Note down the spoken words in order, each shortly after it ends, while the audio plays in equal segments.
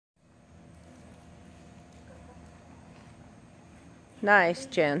Nice,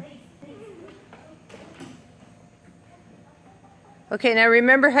 Jen. Okay, now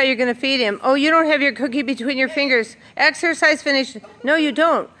remember how you're going to feed him. Oh, you don't have your cookie between your fingers. Exercise finished. No, you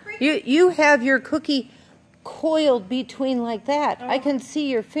don't. You have your cookie coiled between like that. I can see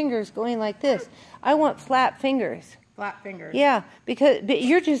your fingers going like this. I want flat fingers. Flat fingers. Yeah, but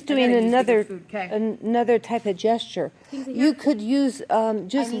you're just doing another type of gesture. You could use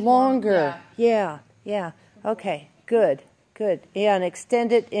just longer. Yeah. Okay, good. Yeah, and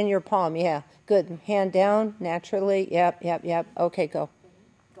extend it in your palm. Yeah, good. Hand down naturally. Yep. Okay, go.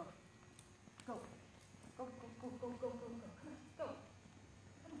 Go. Go. Go. Come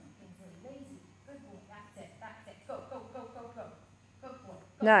on, Kingsley. Lazy. Good boy. That's it. Go. Good boy.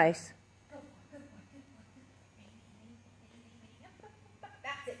 Nice. Good boy.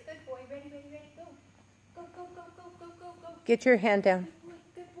 That's it. Good boy. Ready. Go. Go. Get your hand down.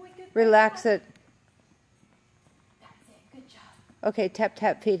 Good boy. Relax it. That's it. Good job. Okay,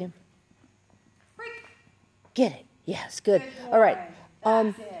 tap, feed him. Break. Get it. Yes, good. All right.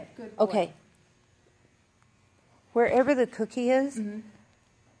 That's it. Good boy. Okay. Wherever the cookie is,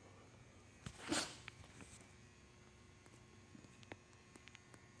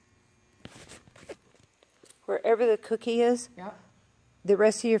 Yep. the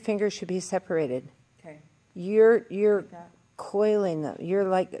rest of your fingers should be separated. Okay. You're coiling them. You're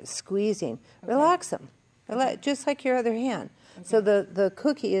like squeezing. Okay. Relax them. Just like your other hand. Okay. So the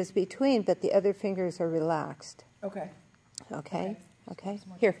cookie is between, but the other fingers are relaxed. Okay.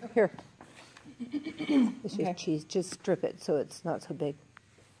 Here. This is cheese. Just strip it so it's not so big.